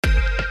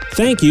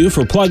Thank you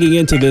for plugging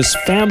into this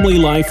Family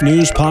Life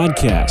News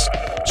podcast,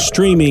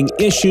 streaming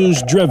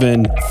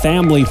issues-driven,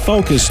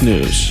 family-focused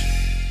news.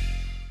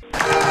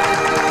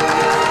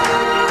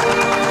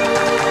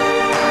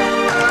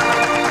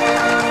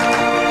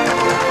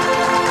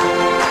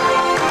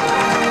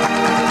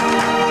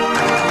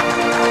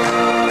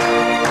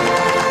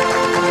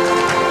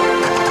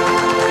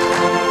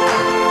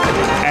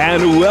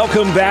 And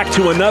welcome back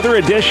to another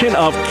edition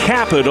of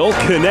Capital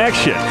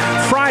Connection.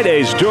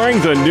 Fridays during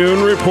the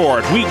Noon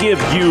Report, we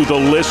give you, the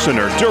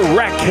listener,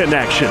 direct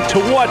connection to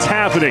what's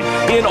happening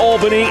in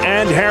Albany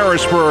and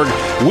Harrisburg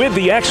with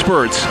the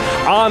experts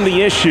on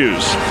the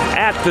issues.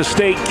 At the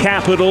state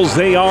capitals,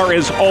 they are,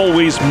 as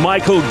always,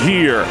 Michael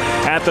Geer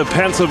at the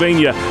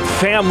Pennsylvania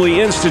Family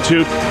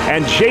Institute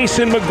and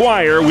Jason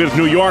McGuire with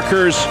New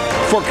Yorkers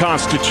for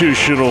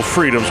Constitutional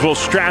Freedoms. Well,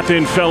 strap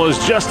in,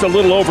 fellas. Just a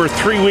little over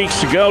 3 weeks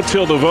to go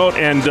till the vote.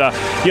 And,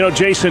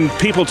 Jason,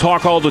 people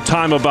talk all the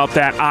time about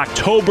that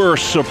October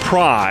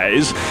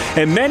surprise.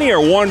 And many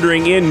are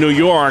wondering in New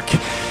York,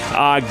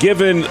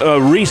 given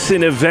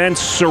recent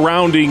events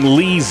surrounding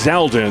Lee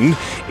Zeldin,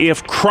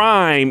 if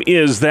crime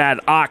is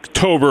that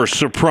October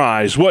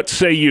surprise. What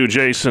say you,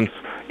 Jason?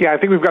 Yeah, I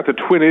think we've got the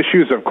twin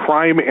issues of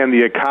crime and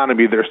the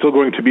economy. They're still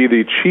going to be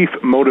the chief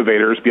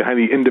motivators behind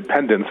the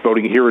independents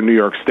voting here in New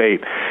York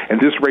State. And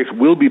this race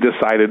will be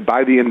decided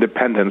by the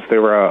independents. They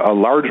were a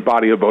large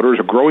body of voters,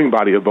 a growing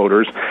body of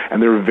voters,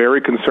 and they're very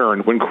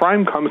concerned. When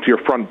crime comes to your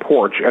front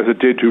porch, as it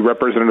did to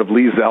Representative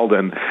Lee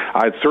Zeldin,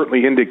 it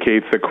certainly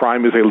indicates that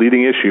crime is a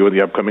leading issue in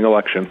the upcoming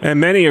election. And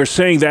many are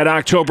saying that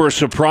October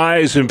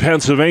surprise in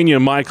Pennsylvania,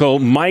 Michael,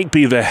 might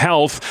be the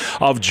health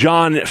of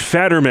John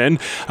Fetterman.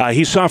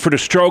 He suffered a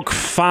stroke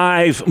 5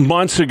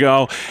 months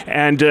ago,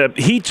 and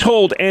he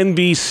told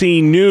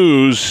NBC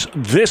News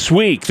this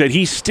week that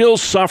he's still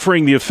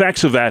suffering the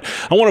effects of that.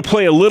 I want to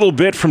play a little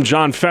bit from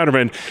John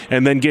Fetterman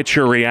and then get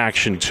your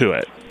reaction to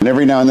it. And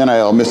every now and then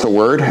I'll miss a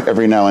word,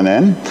 every now and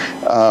then,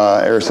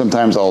 or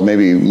sometimes I'll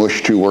maybe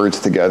mush two words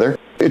together.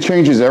 It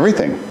changes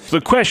everything. The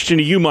question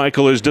to you,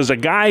 Michael, is does a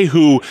guy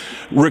who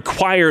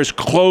requires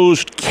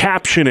closed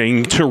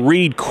captioning to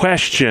read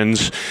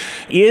questions,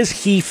 is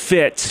he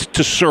fit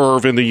to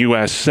serve in the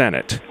U.S.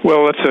 Senate?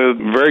 Well, that's a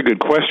very good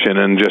question,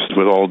 and just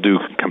with all due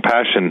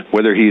compassion,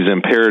 whether he's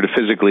impaired,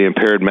 physically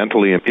impaired,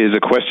 mentally, is a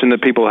question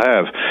that people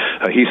have.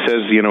 He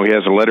says, he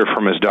has a letter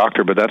from his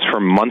doctor, but that's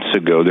from months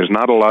ago. There's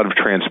not a lot of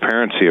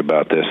transparency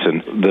about this,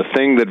 and the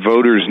thing that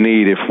voters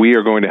need, if we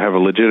are going to have a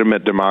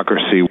legitimate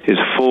democracy, is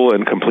full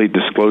and complete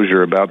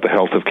disclosure about the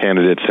health of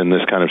candidates in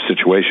this kind of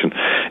situation,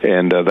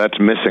 and that's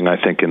missing,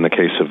 I think, in the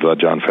case of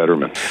John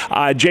Fetterman.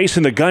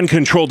 Jason, the gun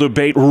control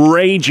debate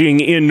raging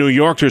in New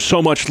York. There's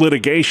so much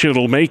litigation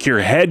it'll make your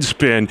head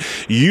spin.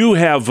 You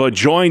have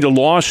joined a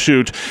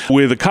lawsuit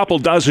with a couple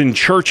dozen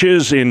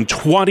churches in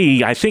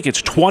 20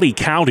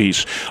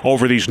 counties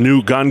over these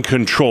new gun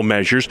control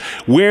measures.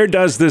 Where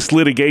does this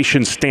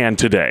litigation stand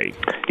today?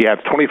 Yeah,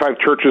 it's 25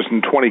 churches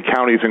in 20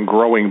 counties and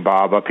growing,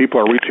 Bob. People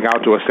are reaching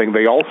out to us saying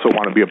they also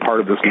want to be a part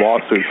of this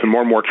lawsuit, and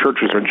more and more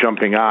churches are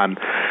jumping on.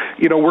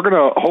 We're going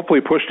to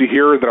hopefully push to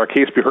hear that our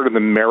case be heard in the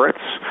merits,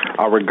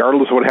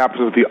 regardless of what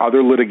happens with the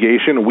other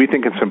litigation. We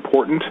think it's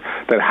important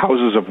that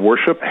houses of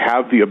worship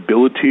have the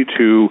ability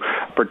to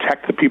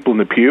protect the people in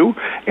the pew,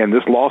 and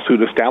this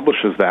lawsuit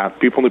establishes that.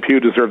 People in the pew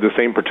deserve the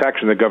same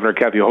protection that Governor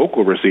Kathy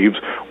Hochul receives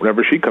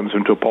whenever she comes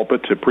into a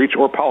pulpit to preach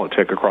or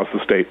politic across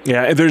the state.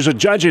 Yeah, there's a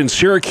judge in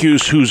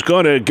Syracuse who's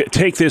going to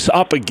take this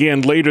up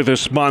again later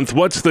this month.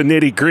 What's the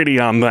nitty-gritty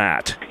on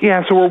that?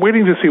 Yeah, so we're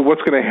waiting to see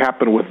what's going to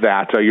happen with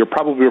that. You're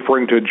probably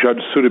referring to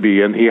Judge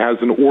Sotheby, and he has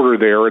an order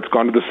there. It's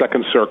gone to the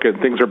Second Circuit.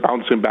 Things are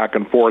bouncing back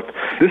and forth.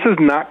 This is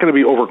not going to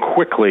be over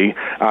quickly.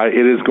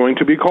 It is going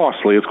to be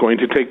costly. It's going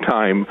to take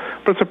time,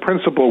 but it's a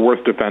principle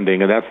worth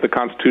defending, and that's the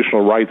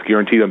constitutional rights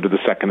guaranteed under the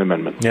Second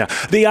Amendment. Yeah.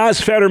 The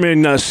Oz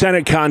Fetterman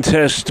Senate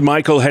contest,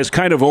 Michael, has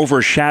kind of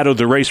overshadowed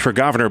the race for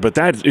governor, but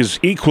that is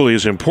equally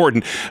as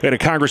important. We had a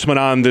congressman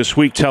on this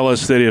week tell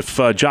us that if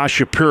Josh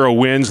Shapiro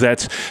wins,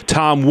 that's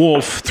Tom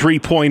Wolf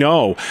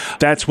 3.0.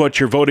 That's what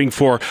you're voting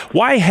for.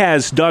 Why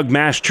has Doug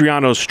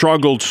Mastriano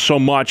struggled so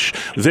much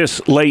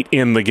this late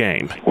in the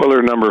game? Well, there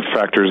are a number of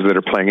factors that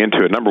are playing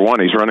into it. Number one,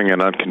 he's running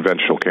an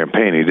unconventional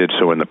campaign. He did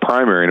so in the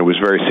primary, and it was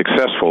very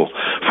successful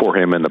for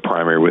him in the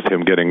primary, with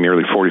him getting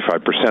nearly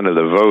 45% of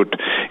the vote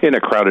in a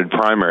crowded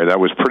primary. That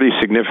was pretty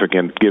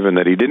significant, given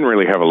that he didn't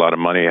really have a lot of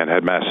money and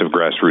had massive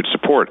grassroots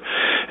support.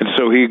 And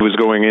so he was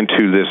going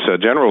into this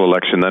general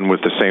election then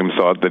with the same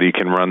thought that he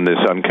can run this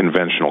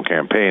unconventional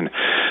campaign.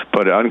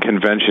 But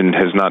unconvention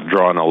has not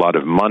drawn a lot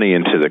of money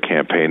into the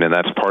campaign, and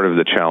that's part of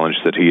the challenge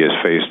that he has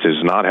faced,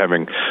 is not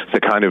having the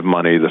kind of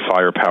money, the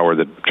firepower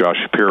that Josh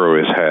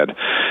Shapiro has had.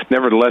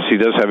 Nevertheless, he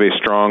does have a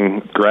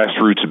strong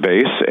grassroots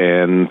base,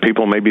 and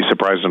people may be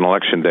surprised on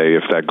Election Day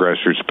if that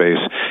grassroots base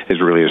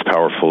is really as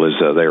powerful as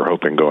they are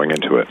hoping going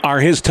into it. Are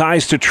his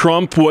ties to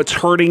Trump what's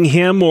hurting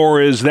him,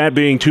 or is that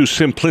being too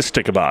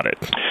simplistic about it?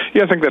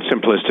 Yeah, I think that's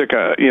simplistic.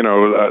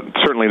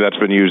 Certainly that's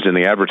been used in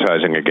the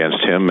advertising against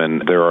him,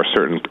 and there are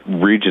certain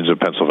regions of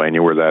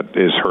Pennsylvania where that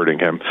is hurting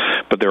him.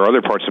 But there are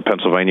other parts of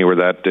Pennsylvania where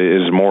that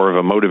is more of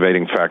a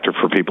motivating factor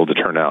for people to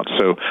turn out.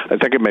 So I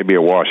think it may be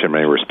a wash in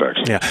many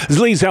respects. Yeah,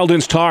 Lee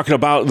Zeldin's talking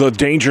about the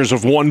dangers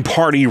of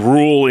one-party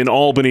rule in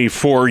Albany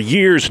for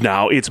years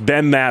now. It's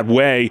been that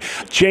way.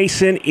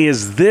 Jason,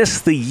 is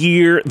this the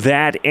year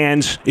that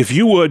ends? If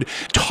you would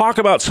talk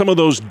about some of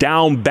those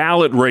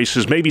down-ballot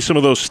races, maybe some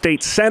of those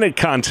state Senate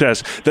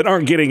contests that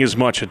aren't getting as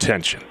much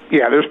attention.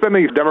 Yeah, there's been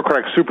a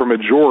Democratic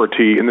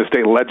supermajority in the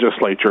state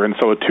legislature, and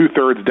so a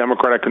two-thirds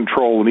Democratic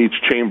control in each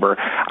chamber.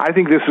 I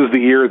think this is the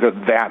year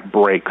that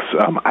breaks.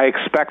 I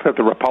expect that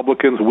the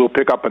Republicans will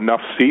pick up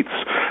enough seats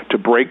to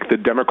break the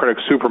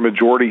Democratic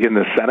supermajority in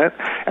the Senate,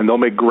 and they'll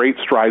make great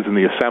strides in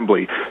the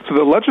Assembly. So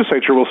the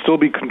legislature will still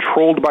be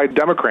controlled by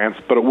Democrats,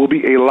 but it will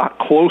be a lot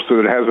closer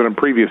than it has been in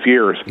previous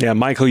years. Yeah,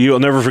 Michael, you'll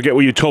never forget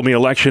what you told me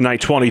election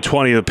night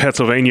 2020 that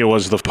Pennsylvania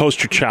was the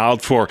poster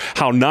child for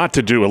how not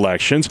to do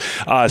elections.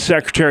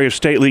 Secretary of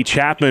State Lee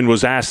Chapman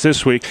was asked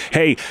this week,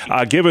 hey,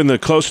 given the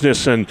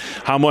closeness and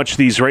how much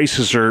these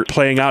races are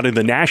playing out in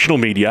the national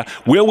media,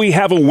 will we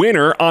have a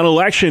winner on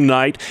election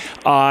night?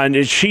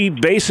 And she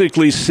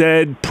basically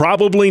said,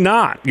 probably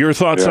not. Your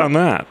thoughts on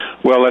that?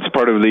 Well, that's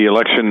part of the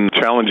election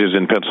challenges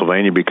in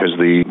Pennsylvania because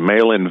the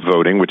mail-in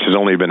voting, which has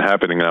only been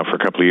happening now for a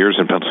couple of years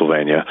in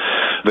Pennsylvania,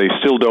 they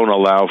still don't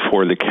allow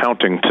for the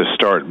counting to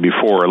start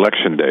before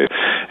Election Day.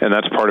 And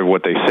that's part of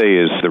what they say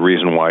is the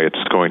reason why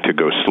it's going to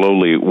go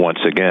slowly once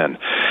again.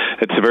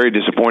 It's very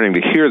disappointing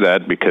to hear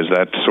that because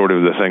that's sort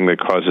of the thing that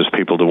causes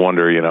people to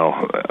wonder,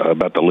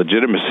 about the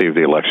legitimacy of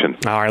the election.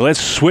 All right, let's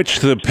switch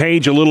the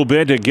page a little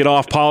bit to get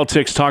off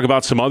politics, talk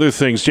about some other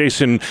things.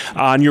 Jason,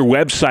 on your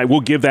website, we'll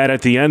give that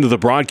at the end of the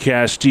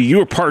broadcast.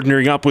 You are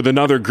partnering up with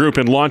another group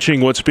and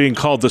launching what's being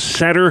called the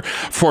Center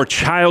for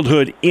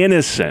Childhood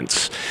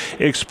Innocence.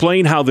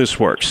 Explain how this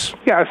works.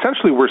 Yeah,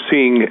 essentially we're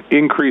seeing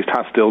increased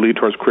hostility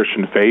towards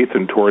Christian faith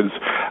and towards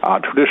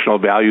traditional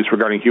values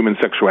regarding human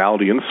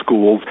sexuality in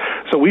schools.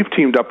 So we've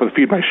teamed up with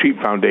Feed My Sheep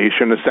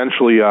Foundation.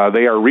 Essentially,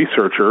 they are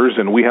researchers,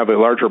 and we have a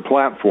larger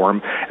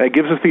platform, and it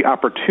gives us the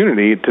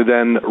opportunity to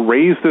then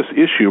raise this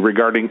issue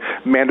regarding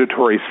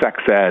mandatory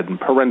sex ed and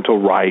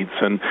parental rights.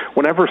 And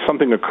whenever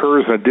something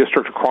occurs in a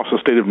district across the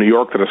state of New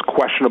York that is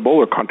questionable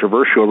or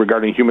controversial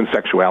regarding human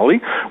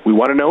sexuality, we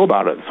want to know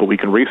about it. So we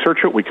can research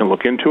it, we can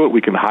look into it,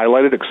 we can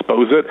highlight it,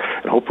 expose it,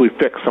 and hopefully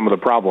fix some of the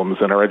problems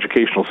in our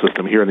educational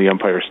system here in the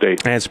Empire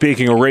State. And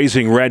speaking of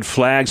raising red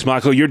flags,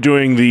 Michael, you're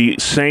doing the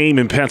same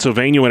in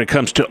Pennsylvania when it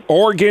comes to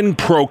organ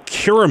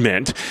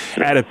procurement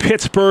at a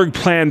Pittsburgh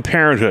Planned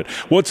Parenthood.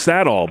 What's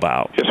that all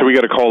about? Yeah, so we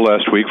got a call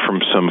last week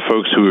from some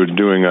folks who are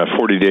doing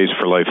 40 Days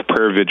for Life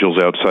prayer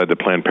vigils outside the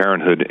Planned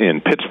Parenthood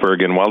in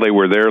Pittsburgh, and while they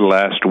were there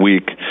last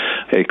week,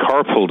 a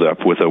car pulled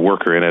up with a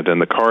worker in it,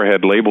 and the car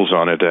had labels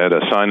on it. It had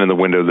a sign in the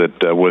window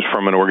that was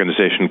from an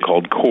organization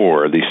called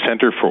CORE, the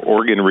Center for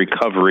Organ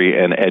Recovery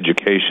and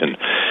Education.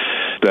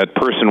 That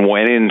person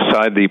went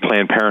inside the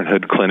Planned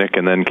Parenthood clinic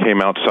and then came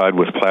outside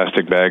with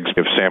plastic bags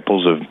of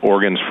samples of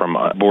organs from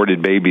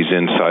aborted babies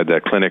inside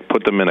that clinic,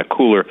 put them in a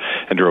cooler,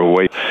 and drove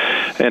away.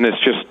 And it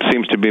just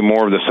seems to be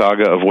more of the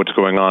saga of what's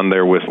going on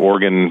there with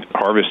organ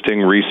harvesting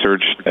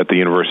research at the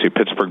University of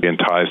Pittsburgh in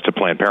ties to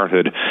Planned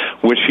Parenthood,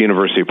 which the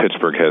University of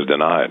Pittsburgh has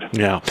denied.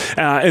 Yeah.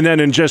 And then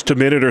in just a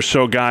minute or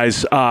so,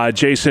 guys,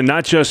 Jason,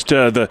 not just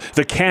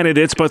the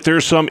candidates, but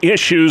there's some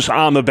issues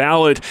on the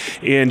ballot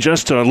in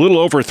just a little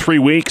over 3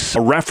 weeks.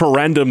 A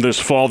referendum this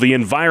fall, the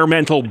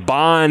Environmental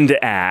Bond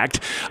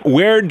Act.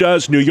 Where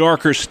does New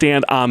Yorkers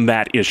stand on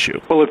that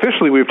issue? Well,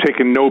 officially, we've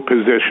taken no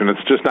position.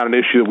 It's just not an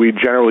issue that we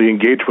generally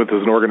engage with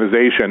as an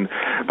organization.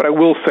 But I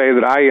will say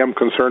that I am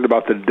concerned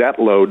about the debt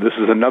load. This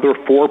is another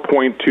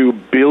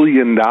 $4.2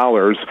 billion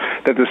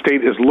that the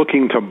state is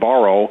looking to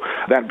borrow.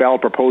 That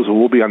ballot proposal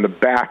will be on the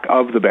back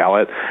of the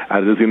ballot.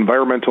 It is the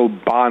Environmental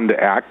Bond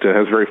Act. It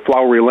has very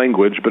flowery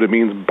language, but it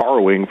means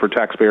borrowing for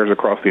taxpayers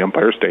across the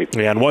Empire State.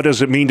 Yeah, and what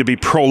does it mean to be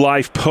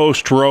pro-life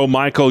post-Roe?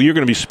 Michael, you're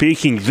going to be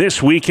speaking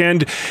this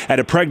weekend at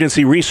a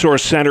pregnancy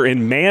resource center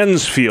in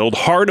Mansfield,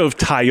 heart of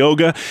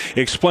Tioga.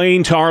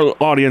 Explain to our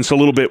audience a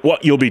little bit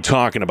what you'll be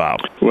talking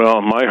about.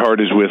 Well, my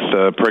heart is with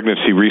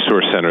pregnancy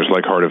resource centers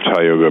like Heart of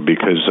Tioga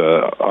because,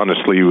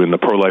 honestly, in the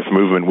pro-life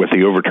movement with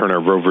the overturn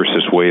of Roe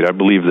versus Wade, I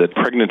believe that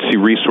pregnancy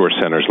resource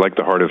centers like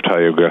the Heart of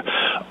Tioga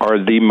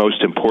are the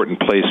most important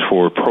place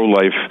for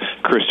pro-life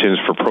Christians,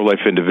 for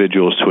pro-life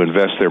individuals to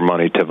invest their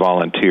money, to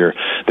volunteer.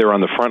 They're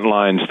on the front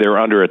lines. They're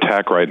under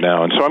attack right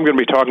now. And so I'm going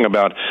to be talking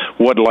about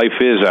what life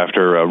is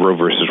after Roe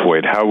versus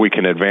Wade, how we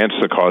can advance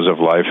the cause of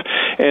life,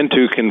 and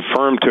to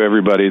confirm to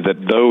everybody that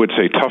though it's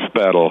a tough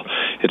battle,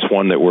 it's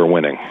one that we're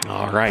winning.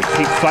 All right.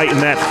 Keep fighting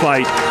that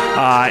fight.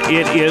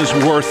 It is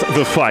worth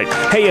the fight.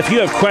 Hey, if you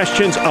have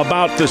questions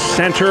about the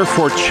Center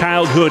for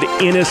Childhood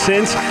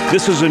Innocence,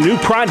 this is a new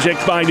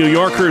project by New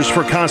Yorkers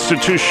for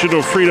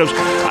Constitutional Freedoms.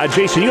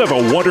 Jason, you have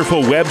a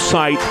wonderful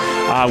website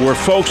where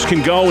folks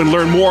can go and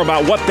learn more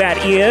about what that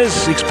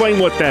is. Explain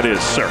what that is,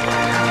 sir.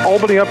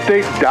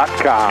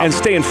 albanyupdate.com. And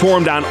stay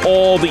informed on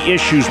all the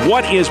issues.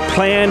 What is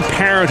Planned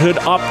Parenthood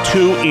up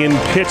to in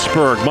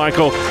Pittsburgh?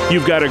 Michael,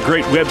 you've got a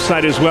great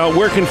website as well.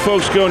 Where can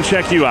folks go and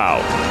check you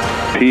out?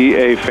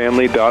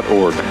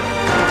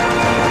 PAFamily.org.